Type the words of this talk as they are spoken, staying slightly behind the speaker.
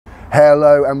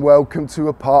Hello and welcome to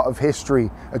A Part of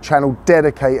History, a channel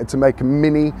dedicated to making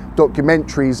mini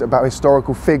documentaries about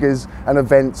historical figures and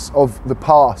events of the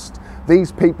past.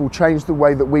 These people changed the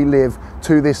way that we live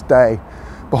to this day.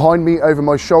 Behind me over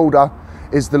my shoulder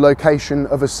is the location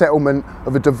of a settlement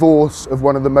of a divorce of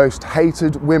one of the most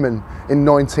hated women in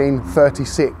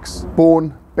 1936.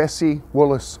 Born Bessie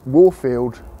Wallace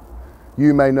Warfield,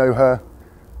 you may know her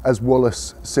as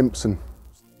Wallace Simpson.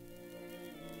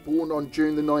 Born on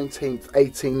June the 19th,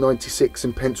 1896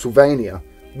 in Pennsylvania,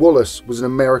 Wallace was an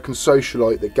American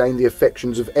socialite that gained the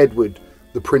affections of Edward,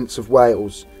 the Prince of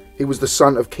Wales. He was the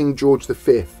son of King George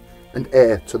V and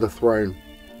heir to the throne.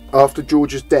 After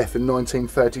George's death in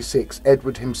 1936,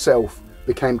 Edward himself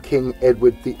became King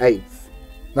Edward VIII.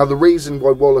 Now the reason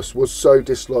why Wallace was so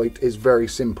disliked is very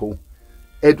simple.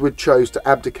 Edward chose to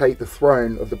abdicate the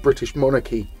throne of the British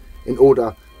monarchy in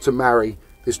order to marry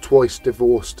this twice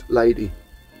divorced lady.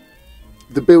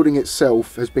 The building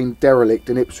itself has been derelict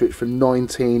in Ipswich for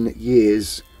 19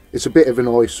 years. It's a bit of an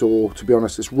eyesore, to be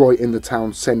honest. It's right in the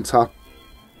town centre.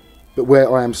 But where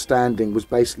I am standing was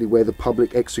basically where the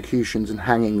public executions and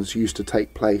hangings used to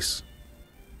take place.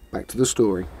 Back to the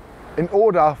story. In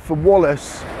order for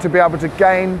Wallace to be able to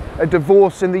gain a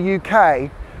divorce in the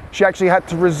UK, she actually had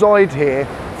to reside here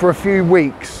for a few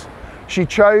weeks. She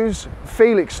chose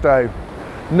Felixstowe,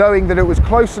 knowing that it was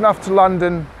close enough to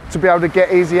London to be able to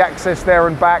get easy access there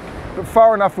and back, but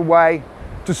far enough away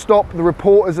to stop the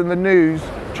reporters and the news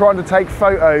trying to take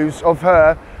photos of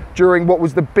her during what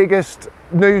was the biggest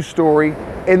news story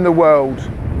in the world.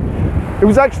 It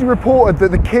was actually reported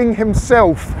that the king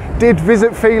himself did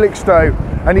visit Felixstowe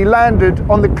and he landed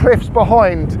on the cliffs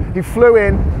behind. He flew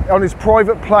in on his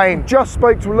private plane, just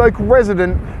spoke to a local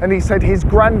resident, and he said his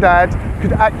granddad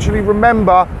could actually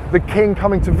remember the king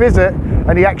coming to visit,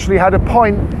 and he actually had a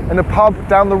pint in a pub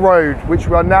down the road, which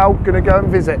we are now going to go and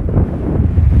visit.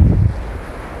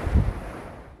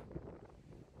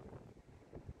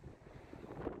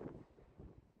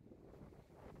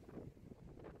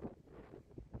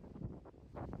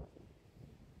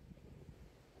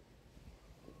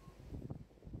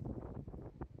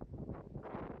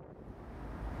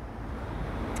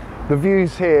 The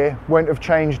views here won't have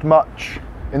changed much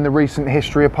in the recent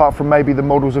history apart from maybe the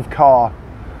models of car.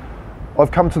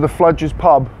 I've come to the Fludgers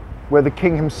pub where the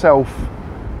king himself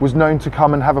was known to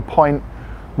come and have a pint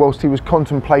whilst he was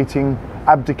contemplating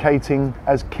abdicating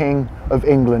as King of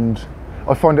England.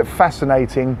 I find it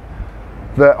fascinating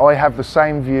that I have the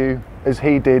same view as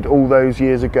he did all those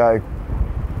years ago.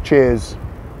 Cheers.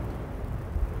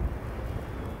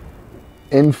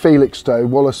 In Felixstowe,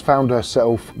 Wallace found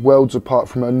herself worlds apart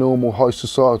from her normal high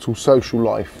societal social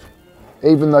life.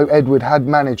 Even though Edward had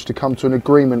managed to come to an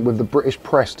agreement with the British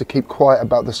press to keep quiet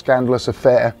about the scandalous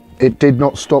affair, it did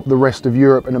not stop the rest of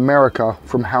Europe and America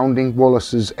from hounding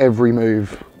Wallace's every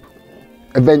move.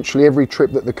 Eventually, every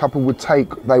trip that the couple would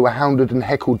take, they were hounded and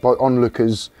heckled by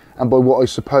onlookers and by what I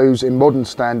suppose in modern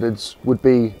standards would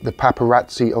be the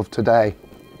paparazzi of today.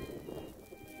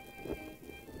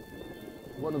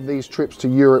 One of these trips to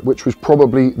Europe, which was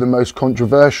probably the most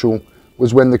controversial,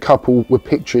 was when the couple were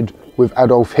pictured with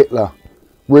Adolf Hitler.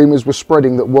 Rumours were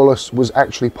spreading that Wallace was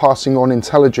actually passing on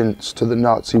intelligence to the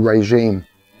Nazi regime.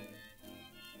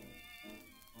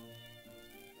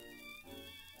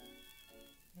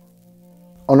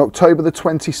 On October the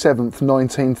 27th,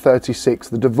 1936,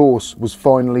 the divorce was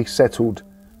finally settled.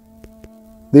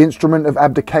 The instrument of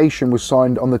abdication was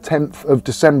signed on the 10th of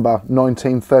December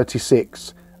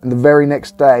 1936. And the very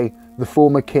next day, the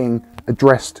former king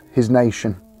addressed his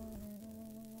nation.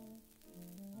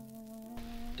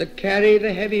 To carry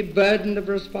the heavy burden of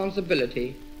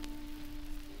responsibility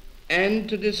and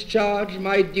to discharge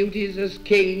my duties as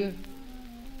king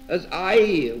as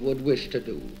I would wish to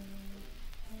do,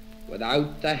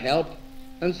 without the help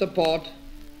and support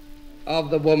of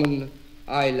the woman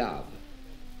I love.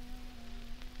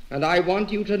 And I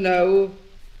want you to know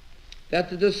that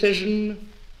the decision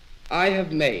I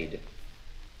have made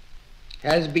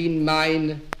has been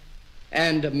mine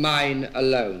and mine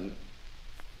alone.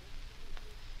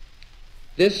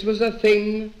 This was a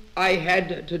thing I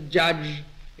had to judge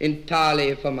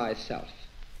entirely for myself.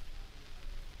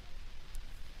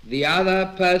 The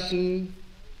other person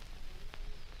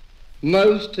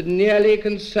most nearly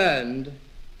concerned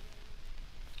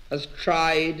has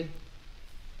tried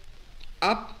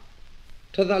up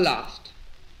to the last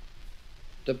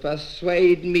to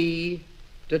persuade me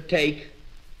to take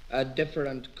a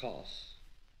different course.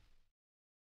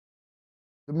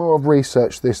 The more I've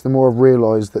researched this, the more I've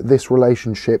realised that this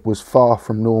relationship was far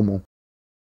from normal.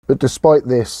 But despite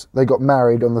this, they got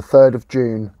married on the 3rd of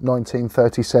June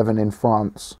 1937 in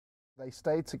France. They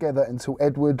stayed together until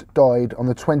Edward died on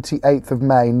the 28th of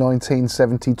May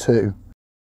 1972.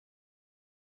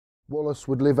 Wallace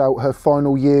would live out her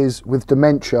final years with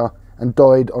dementia and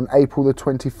died on April the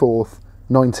 24th,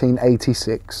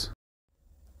 1986.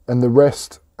 And the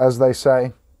rest, as they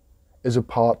say, is a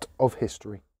part of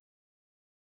history.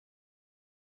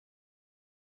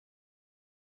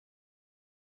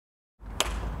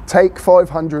 Take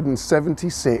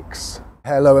 576.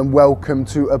 Hello and welcome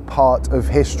to A Part of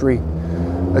History,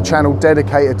 a channel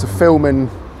dedicated to filming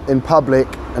in public,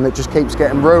 and it just keeps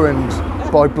getting ruined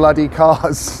by bloody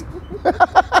cars.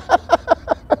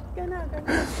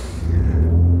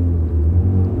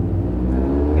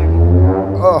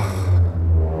 Oh,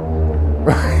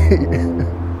 right.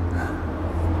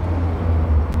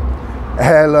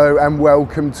 Hello and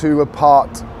welcome to A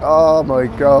Part. Oh my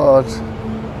God.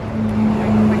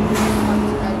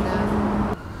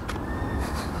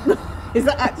 Is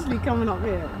that actually coming up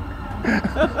here?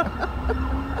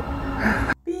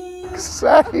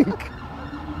 Sake.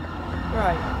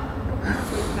 Right.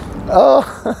 Oh.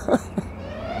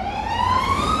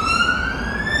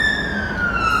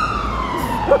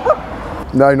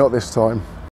 No, not this time.